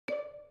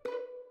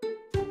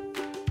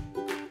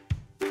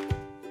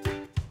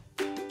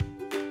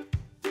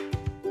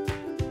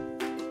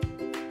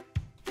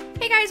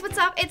Hey guys, what's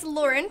up? It's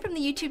Lauren from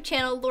the YouTube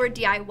channel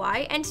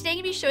LaurDIY, and today I'm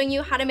going to be showing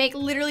you how to make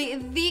literally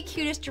the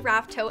cutest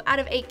giraffe tote out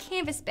of a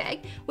canvas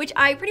bag, which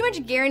I pretty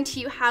much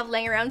guarantee you have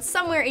laying around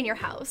somewhere in your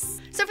house.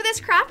 So for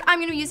this craft, I'm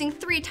going to be using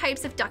 3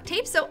 types of duct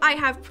tape. So I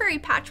have Prairie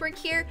Patchwork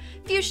here,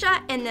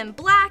 fuchsia, and then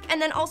black, and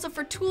then also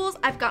for tools,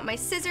 I've got my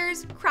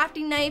scissors,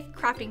 crafting knife,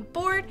 crafting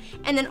board,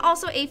 and then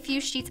also a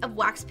few sheets of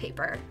wax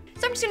paper.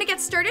 So I'm just gonna get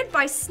started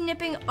by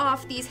snipping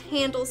off these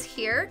handles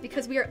here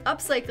because we are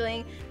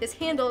upcycling this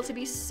handle to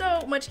be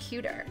so much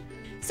cuter.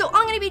 So all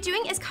I'm gonna be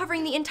doing is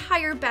covering the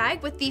entire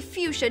bag with the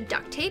fuchsia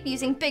duct tape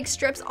using big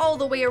strips all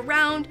the way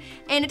around,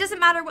 and it doesn't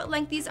matter what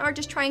length these are,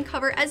 just try and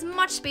cover as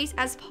much space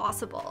as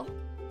possible.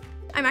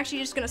 I'm actually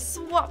just gonna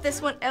swap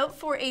this one out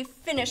for a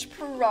finished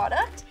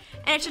product,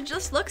 and it should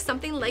just look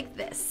something like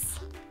this.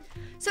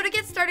 So to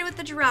get started with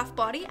the giraffe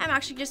body, I'm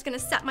actually just gonna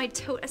set my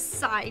tote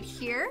aside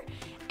here.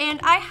 And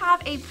I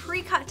have a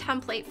pre-cut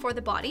template for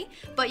the body,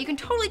 but you can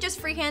totally just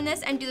freehand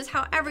this and do this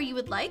however you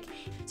would like.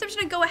 So I'm just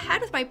gonna go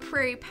ahead with my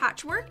Prairie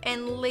Patchwork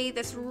and lay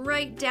this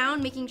right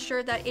down, making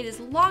sure that it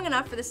is long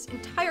enough for this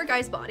entire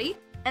guy's body.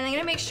 And I'm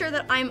gonna make sure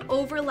that I'm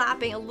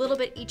overlapping a little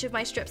bit each of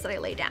my strips that I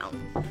lay down.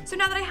 So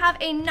now that I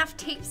have enough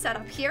tape set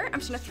up here, I'm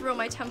just gonna throw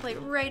my template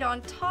right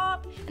on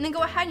top, and then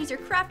go ahead and use your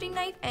crafting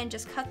knife and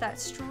just cut that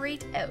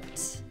straight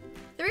out.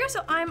 There we go,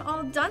 so I'm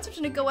all done, so I'm just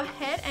gonna go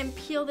ahead and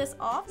peel this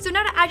off. So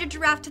now to add your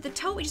giraffe to the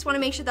tote, we just wanna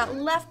make sure that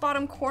left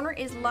bottom corner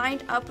is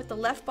lined up with the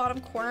left bottom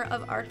corner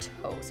of our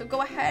tote. So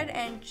go ahead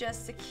and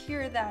just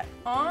secure that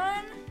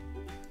on.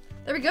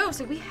 There we go,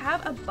 so we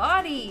have a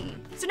body.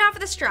 So now for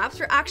the straps,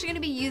 we're actually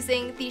gonna be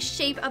using the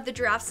shape of the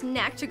giraffe's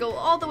neck to go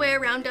all the way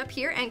around up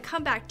here and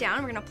come back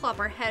down. We're gonna plop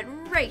our head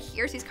right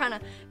here, so he's kind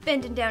of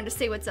bending down to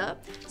say what's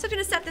up. So I'm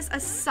gonna set this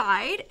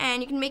aside,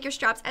 and you can make your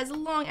straps as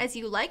long as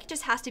you like. It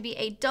just has to be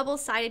a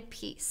double-sided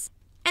piece.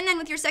 And then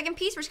with your second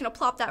piece, we're just gonna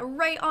plop that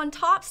right on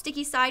top,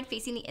 sticky side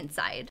facing the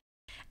inside.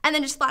 And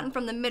then just flatten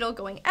from the middle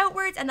going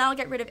outwards, and that'll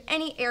get rid of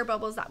any air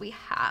bubbles that we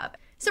have.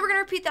 So we're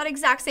gonna repeat that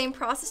exact same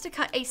process to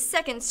cut a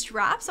second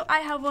strap. So I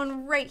have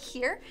one right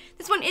here.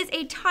 This one is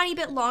a tiny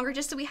bit longer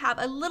just so we have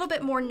a little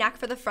bit more neck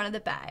for the front of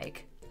the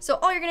bag. So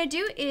all you're gonna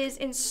do is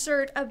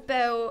insert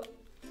about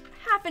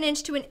 1/2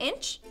 inch to 1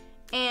 inch,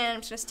 and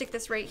I'm just gonna stick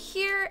this right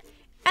here.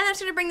 And I'm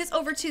just gonna bring this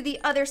over to the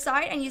other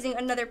side, and using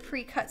another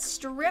pre-cut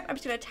strip, I'm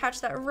just gonna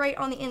attach that right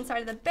on the inside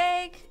of the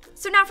bag.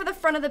 So now for the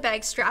front of the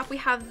bag strap, we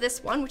have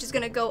this one, which is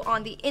gonna go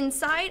on the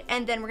inside,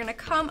 and then we're gonna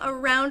come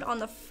around on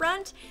the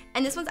front,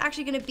 and this one's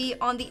actually gonna be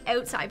on the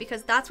outside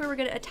because that's where we're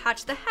gonna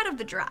attach the head of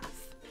the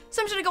giraffe.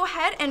 So I'm just gonna go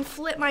ahead and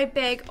flip my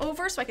bag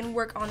over so I can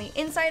work on the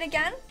inside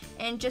again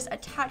and just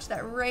attach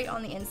that right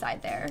on the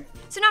inside there.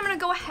 So now I'm gonna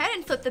go ahead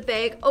and flip the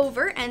bag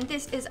over, and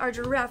this is our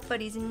giraffe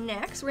buddy's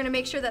neck. So we're gonna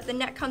make sure that the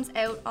neck comes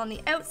out on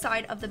the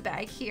outside of the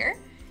bag here.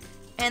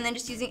 And then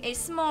just using a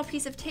small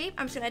piece of tape,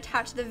 I'm just gonna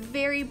attach the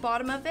very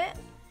bottom of it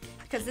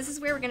because this is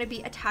where we're gonna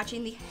be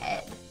attaching the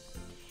head.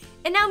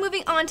 And now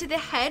moving on to the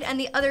head and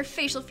the other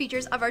facial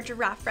features of our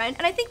giraffe friend,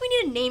 and I think we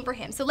need a name for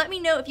him, so let me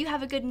know if you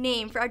have a good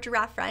name for our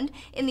giraffe friend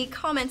in the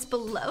comments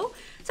below.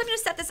 So I'm gonna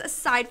set this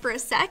aside for a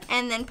sec,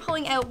 and then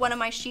pulling out one of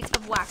my sheets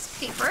of wax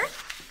paper,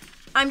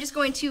 I'm just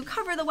going to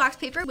cover the wax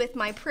paper with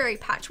my Prairie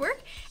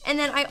Patchwork, and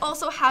then I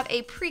also have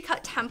a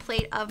pre-cut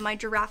template of my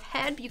giraffe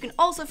head, but you can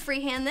also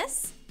freehand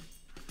this.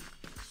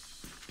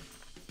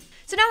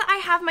 So now that I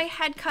have my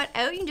head cut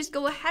out, you can just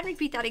go ahead and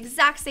repeat that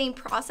exact same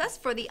process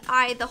for the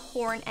eye, the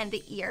horn, and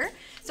the ear.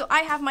 So I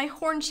have my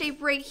horn shape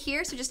right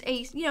here, so just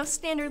a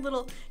standard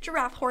little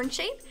giraffe horn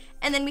shape.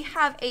 And then we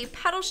have a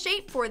petal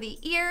shape for the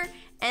ear,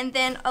 and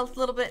then a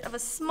little bit of a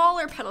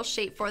smaller petal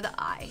shape for the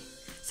eye.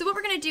 So what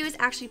we're gonna do is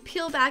actually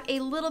peel back a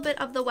little bit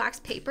of the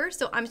wax paper.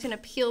 So I'm just gonna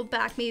peel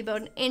back maybe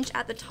about 1 inch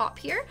at the top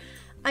here.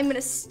 I'm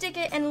gonna stick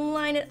it and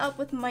line it up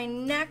with my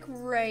neck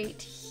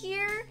right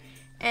here,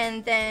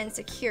 and then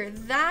secure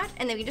that,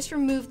 and then we just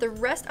remove the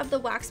rest of the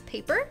wax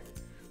paper,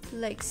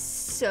 like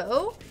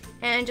so,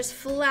 and just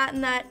flatten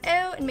that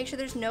out and make sure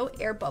there's no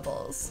air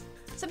bubbles.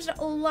 So I'm just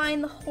gonna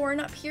line the horn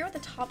up here at the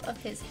top of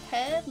his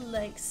head,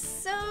 like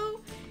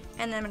so,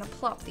 and then I'm gonna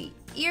plop the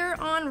ear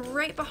on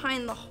right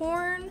behind the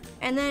horn,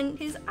 and then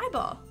his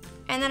eyeball.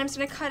 And then I'm just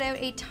gonna cut out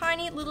a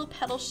tiny little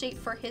petal shape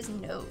for his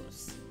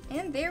nose.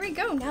 And there we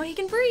go, now he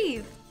can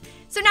breathe.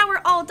 So now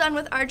we're all done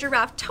with our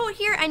giraffe tote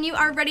here, and you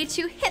are ready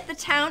to hit the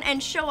town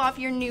and show off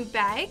your new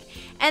bag.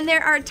 And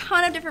there are a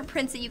ton of different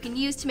prints that you can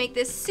use to make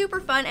this super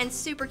fun and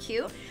super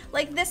cute.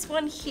 Like this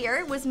one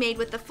here was made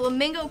with the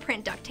flamingo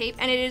print duct tape,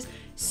 and it is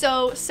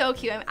so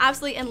cute. I'm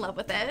absolutely in love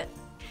with it.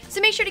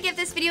 So make sure to give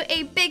this video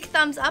a big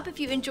thumbs up if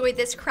you enjoyed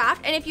this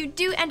craft, and if you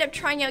do end up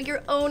trying out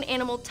your own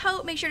animal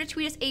tote, make sure to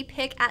tweet us a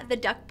pic at the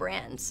Duct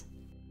brands.